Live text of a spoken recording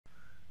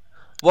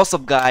What's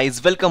up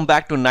guys, welcome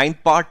back to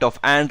 9th part of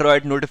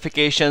Android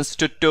notifications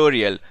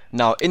tutorial.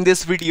 Now in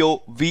this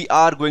video we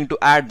are going to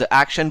add the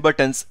action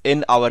buttons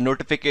in our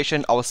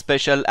notification, our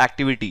special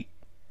activity.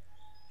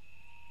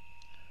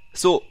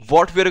 So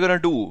what we're gonna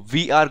do,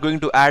 we are going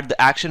to add the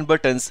action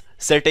buttons,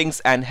 settings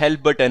and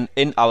help button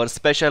in our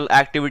special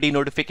activity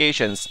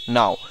notifications.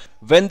 Now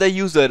when the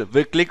user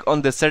will click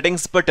on the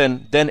settings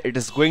button, then it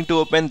is going to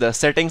open the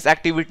settings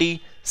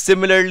activity.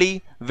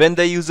 Similarly, when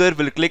the user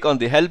will click on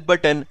the help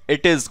button,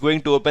 it is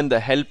going to open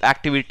the help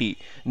activity.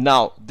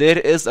 Now there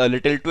is a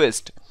little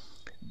twist.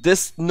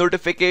 This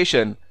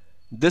notification,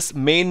 this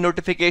main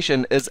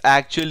notification is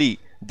actually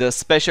the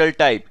special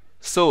type.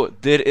 So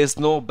there is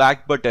no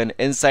back button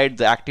inside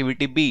the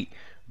activity B,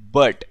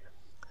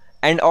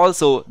 and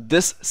also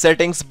this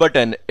settings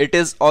button, it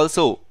is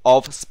also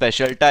of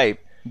special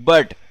type,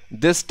 but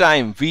this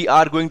time we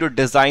are going to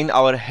design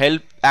our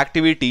help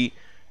activity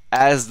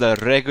as the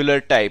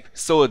regular type.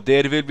 So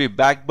there will be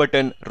back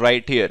button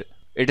right here.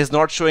 It is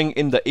not showing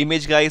in the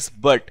image guys,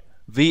 but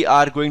we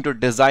are going to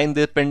design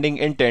the pending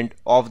intent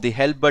of the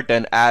help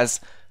button as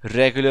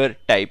regular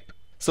type.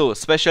 So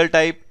special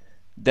type,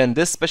 then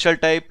this special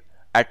type,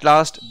 at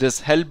last this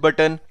help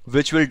button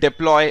which will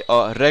deploy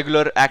a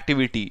regular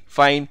activity.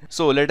 Fine.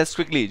 So let us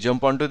quickly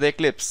jump onto the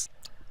Eclipse.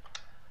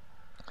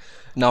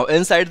 Now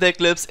inside the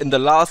Eclipse, in the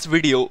last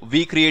video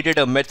we created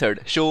a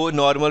method show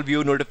normal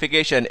view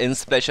notification in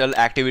special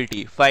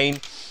activity. Fine.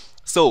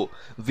 So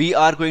we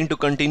are going to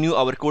continue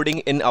our coding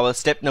in our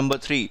step number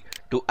 3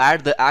 to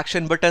add the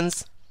action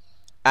buttons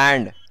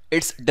and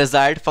its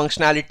desired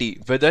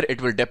functionality, whether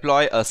it will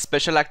deploy a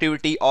special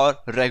activity or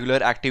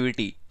regular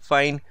activity.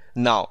 Fine.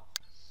 Now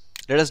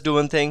let us do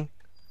one thing.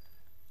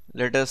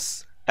 Let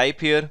us type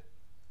here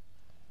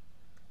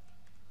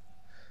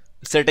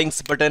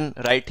settings button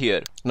right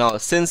here. Now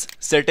since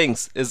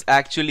settings is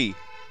actually,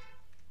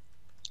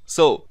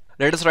 so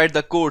let us write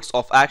the codes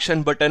of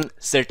action button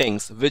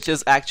settings, which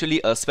is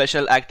actually a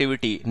special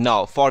activity.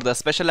 Now for the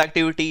special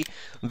activity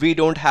we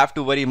don't have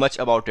to worry much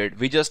about it.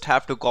 We just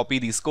have to copy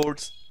these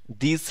codes,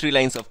 these 3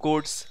 lines of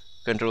codes,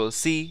 Ctrl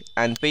C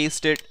and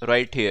paste it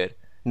right here.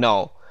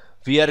 Now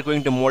we are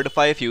going to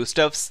modify a few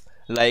stuffs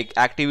like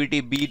activity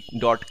b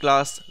dot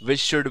class, which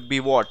should be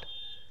what?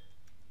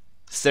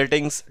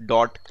 Settings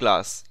dot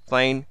class.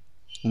 Fine.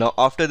 Now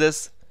after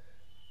this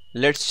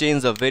let's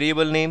change the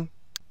variable name.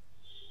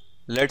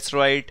 Let's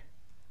write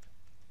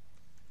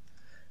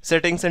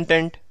settings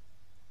intent.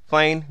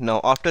 Fine.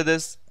 Now after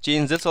this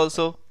change this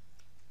also,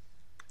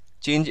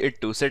 change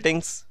it to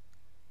settings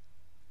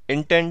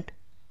intent.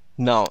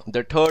 Now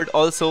the third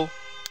also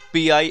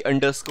pi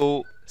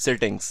underscore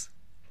settings.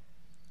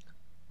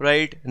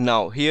 Right.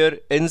 Now here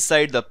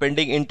inside the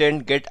pending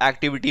intent get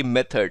activity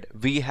method,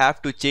 we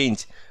have to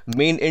change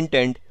main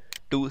intent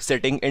to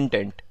setting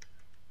intent.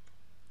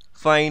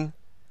 Fine.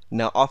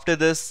 Now after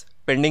this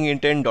pending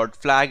intent dot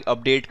flag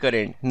update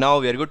current. Now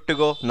we are good to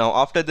go. Now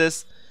after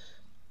this,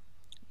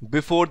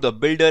 before the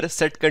builder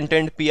set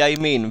content pi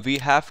main, we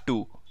have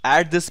to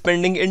add this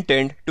pending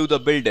intent to the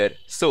builder.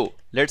 So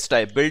let's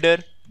type builder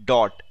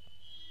dot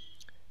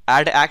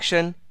add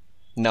action.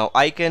 Now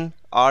icon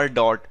r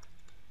dot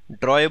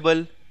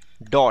drawable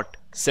dot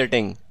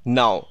setting.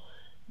 Now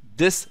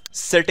this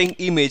setting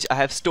image I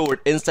have stored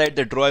inside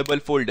the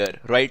drawable folder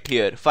right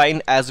here.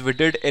 Fine, as we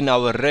did in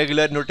our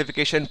regular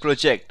notification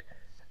project.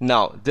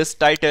 Now this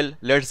title,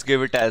 let's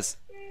give it as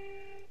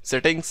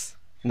settings.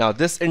 Now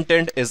this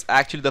intent is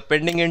actually the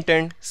pending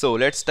intent, so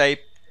let's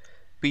type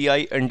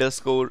pi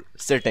underscore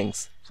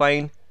settings.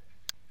 Fine,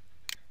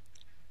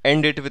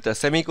 end it with a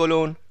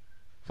semicolon.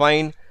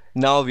 Fine.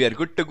 Now we are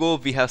good to go.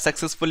 We have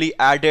successfully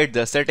added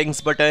the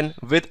settings button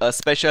with a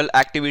special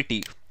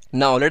activity.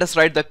 Now let us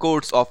write the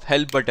codes of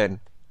help button.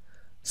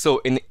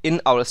 So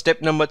in our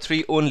step number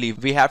 3 only,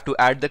 we have to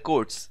add the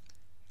codes.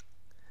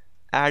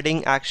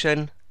 Adding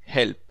action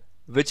help,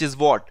 which is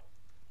what?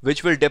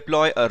 Which will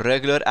deploy a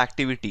regular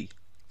activity.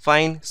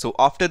 Fine. So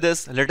after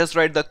this let us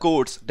write the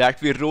codes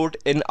that we wrote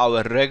in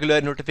our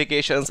regular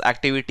notifications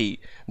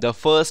activity. The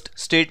first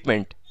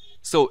statement.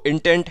 So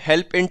intent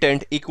help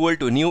intent equal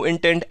to new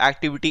intent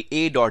activity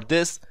a dot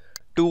this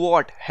to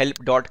what?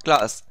 Help dot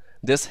class.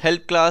 This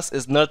help class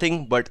is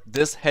nothing but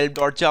this help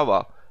dot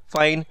java.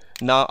 Fine.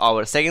 Now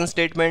our second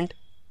statement.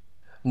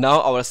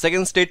 Now our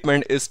second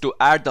statement is to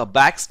add the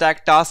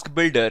backstack task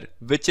builder,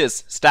 which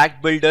is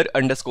stack builder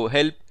underscore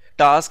help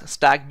task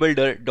stack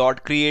builder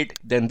dot create.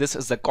 Then this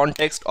is the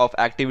context of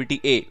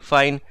activity a.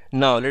 Fine.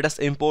 Now let us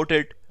import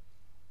it.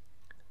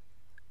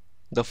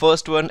 The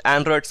first one,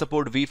 Android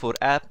support v4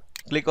 app.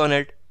 Click on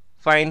it.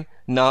 Fine.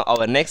 Now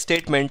our next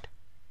statement.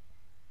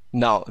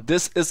 Now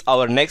this is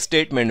our next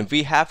statement.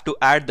 We have to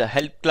add the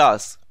help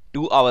class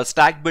to our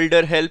stack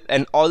builder help,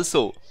 and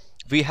also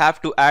we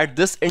have to add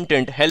this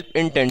intent help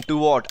intent to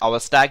what?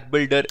 Our stack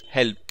builder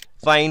help.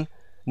 Fine.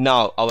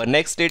 Now our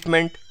next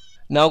statement.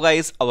 Now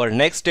guys, our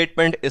next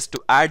statement is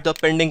to add the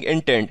pending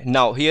intent.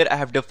 Now here I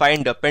have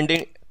defined the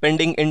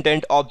pending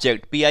intent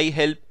object pi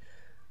help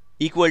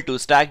equal to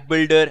stack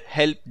builder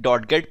help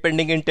dot get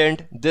pending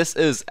intent. This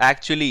is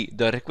actually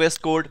the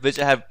request code which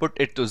I have put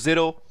it to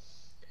 0.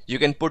 You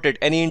can put it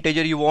any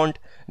integer you want.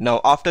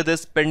 Now after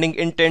this, pending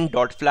intent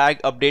dot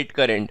flag update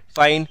current.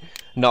 Fine.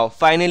 Now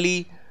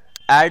finally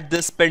add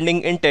this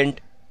pending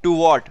intent to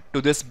what?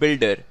 To this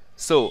builder.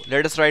 So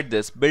let us write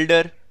this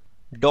builder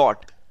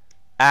dot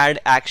add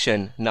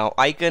action. Now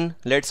icon,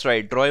 let's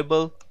write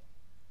drawable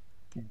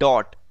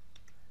dot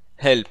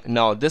help.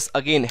 Now this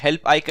again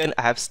help icon,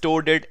 I have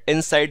stored it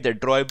inside the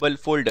drawable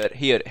folder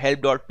here,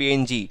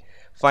 help.png.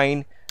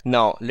 Fine.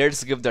 Now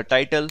let's give the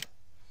title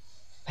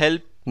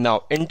help.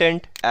 Now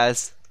intent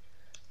as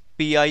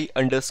pi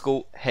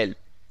underscore help.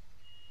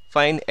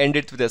 Fine. End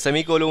it with a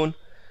semicolon.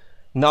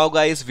 Now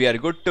guys, we are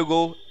good to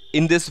go.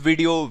 In this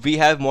video we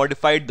have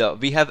added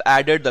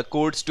the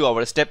codes to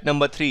our step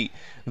number 3.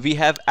 We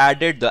have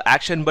added the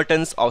action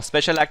buttons of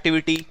special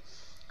activity,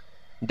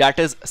 that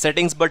is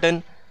settings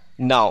button.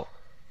 Now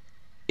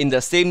in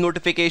the same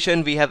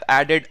notification we have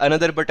added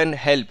another button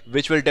help,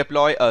 which will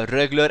deploy a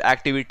regular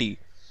activity.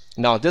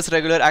 Now this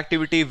regular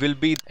activity will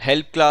be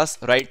help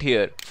class right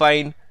here.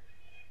 Fine.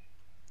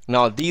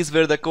 Now these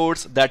were the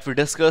codes that we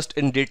discussed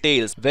in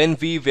details when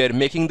we were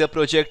making the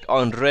project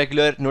on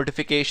regular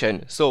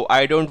notification, so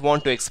I don't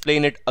want to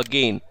explain it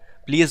again.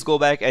 Please go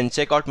back and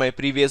check out my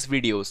previous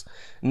videos.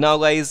 Now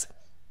guys,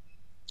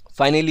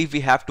 finally we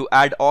have to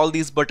add all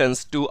these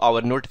buttons to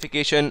our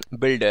notification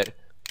builder.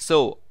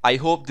 So I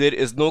hope there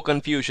is no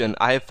confusion.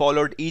 I have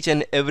followed each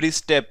and every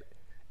step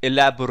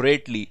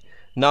elaborately.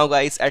 Now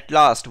guys, at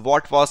last,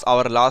 what was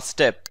our last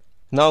step?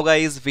 Now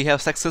guys, we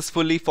have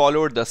successfully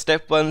followed the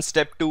step 1,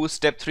 step 2,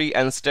 step 3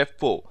 and step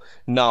 4.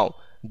 Now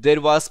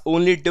there was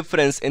only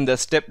difference in the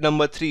step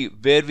number 3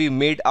 where we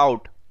made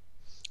out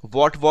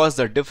what was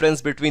the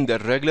difference between the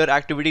regular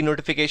activity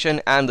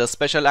notification and the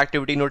special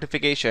activity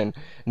notification.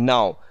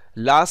 Now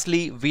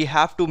lastly, we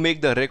have to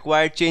make the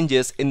required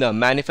changes in the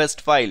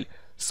manifest file.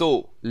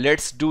 So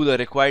let's do the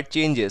required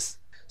changes.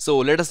 So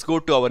let us go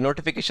to our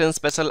notification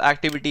special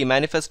activity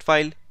manifest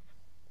file.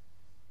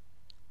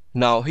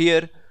 Now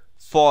here,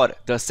 for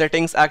the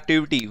settings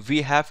activity,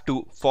 we have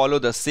to follow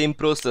the same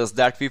process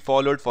that we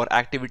followed for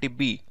activity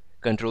B.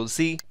 Control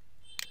C,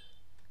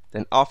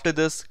 then after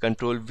this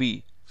Control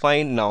V.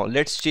 Fine. Now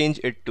let's change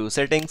it to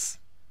settings.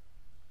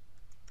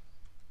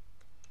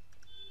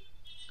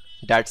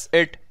 That's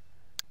it.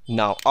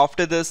 Now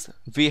after this,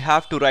 we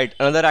have to write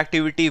another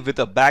activity with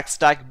a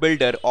backstack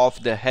builder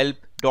of the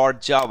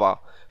help.java.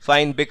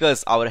 Fine,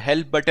 because our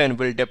help button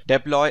will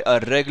deploy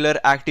a regular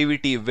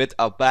activity with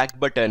a back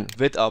button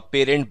with a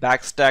parent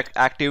backstack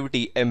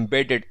activity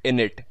embedded in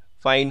it.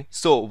 Fine.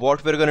 So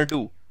what we're gonna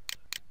do?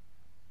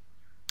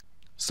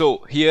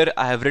 So here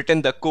I have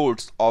written the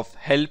codes of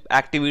help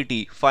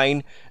activity.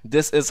 Fine.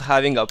 This is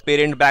having a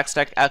parent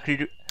backstack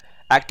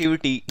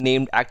activity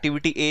named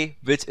activity A,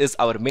 which is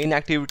our main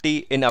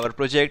activity in our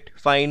project.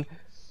 Fine.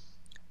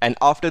 And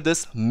after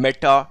this,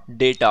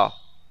 metadata,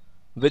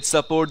 which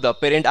support the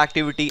parent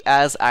activity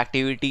as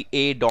activity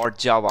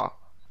a.java.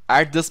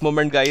 At this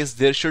moment guys,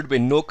 there should be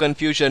no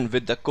confusion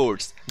with the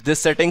codes.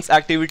 This settings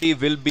activity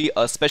will be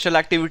a special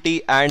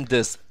activity and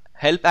this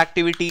help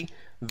activity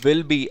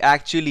will be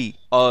actually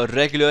a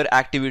regular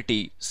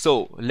activity.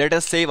 So let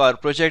us save our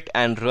project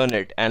and run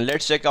it, and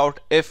let's check out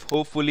if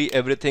hopefully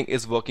everything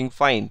is working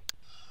fine.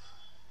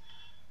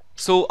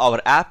 So our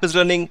app is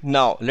running.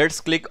 Now let's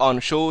click on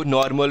show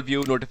normal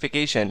view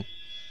notification.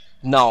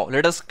 Now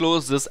let us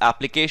close this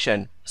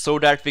application so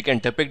that we can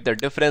depict the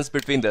difference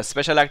between the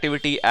special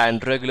activity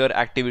and regular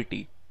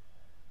activity.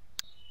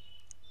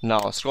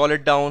 Now scroll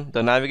it down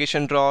the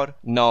navigation drawer.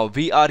 Now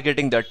we are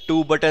getting the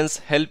two buttons,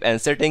 help and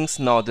settings.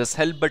 Now this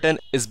help button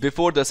is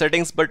before the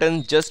settings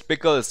button just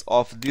because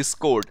of this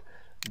code,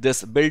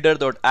 this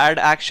builder.add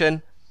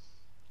action.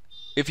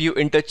 If you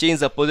interchange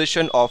the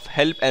position of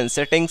help and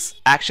settings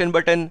action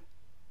button,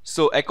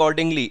 so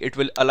accordingly it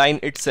will align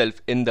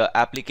itself in the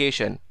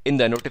application, in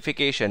the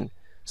notification.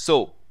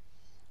 So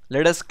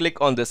let us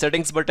click on the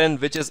settings button,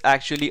 which is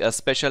actually a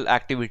special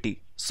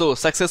activity. So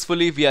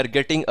successfully we are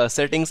getting a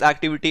settings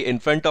activity in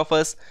front of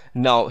us.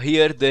 Now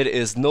here there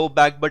is no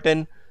back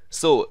button,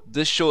 so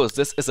this shows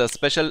this is a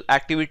special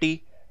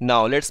activity.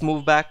 Now let's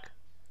move back.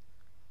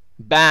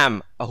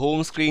 Bam! A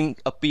home screen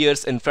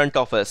appears in front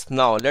of us.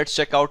 Now let's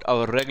check out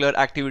our regular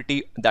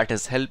activity, that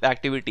is help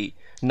activity.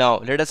 Now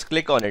let us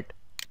click on it.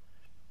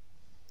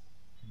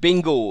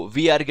 Bingo!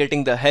 We are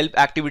getting the help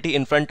activity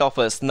in front of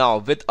us now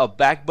with a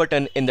back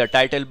button in the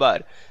title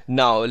bar.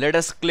 Now let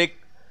us click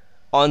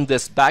on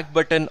this back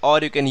button, or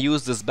you can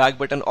use this back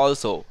button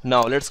also.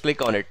 Now let's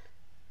click on it.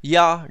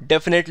 Yeah,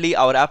 definitely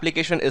our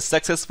application is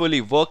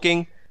successfully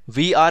working.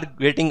 We are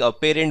getting a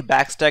parent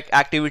backstack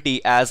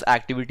activity as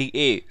activity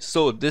A.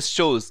 So this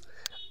shows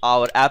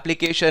our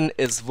application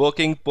is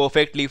working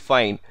perfectly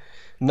fine.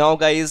 Now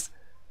guys,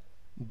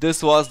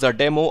 this was the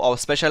demo of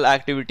special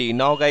activity.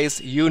 Now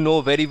guys, you know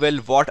very well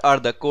what are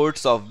the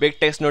codes of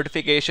BigText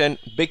notification,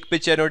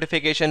 BigPicture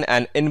notification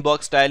and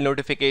inbox style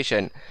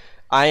notification.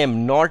 I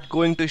am not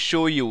going to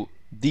show you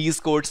these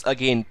codes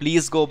again,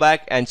 please go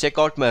back and check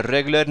out my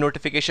regular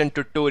notification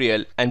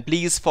tutorial, and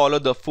please follow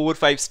the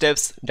 4-5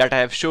 steps that I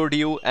have showed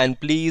you, and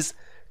please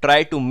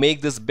try to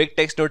make this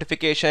BigText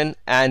notification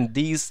and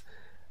these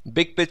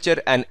BigPicture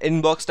and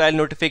inbox style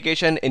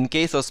notification in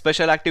case of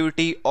special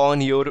activity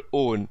on your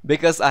own,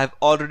 because I have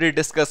already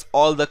discussed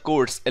all the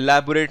codes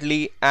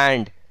elaborately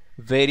and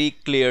very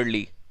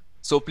clearly.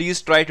 So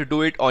please try to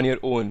do it on your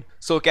own.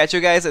 So catch you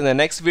guys in the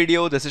next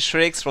video. This is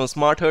Shrek from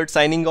Smartherd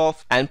signing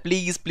off, and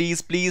please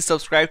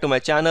subscribe to my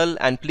channel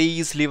and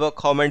please leave a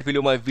comment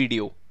below my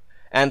video.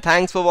 And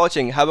thanks for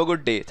watching. Have a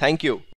good day. Thank you.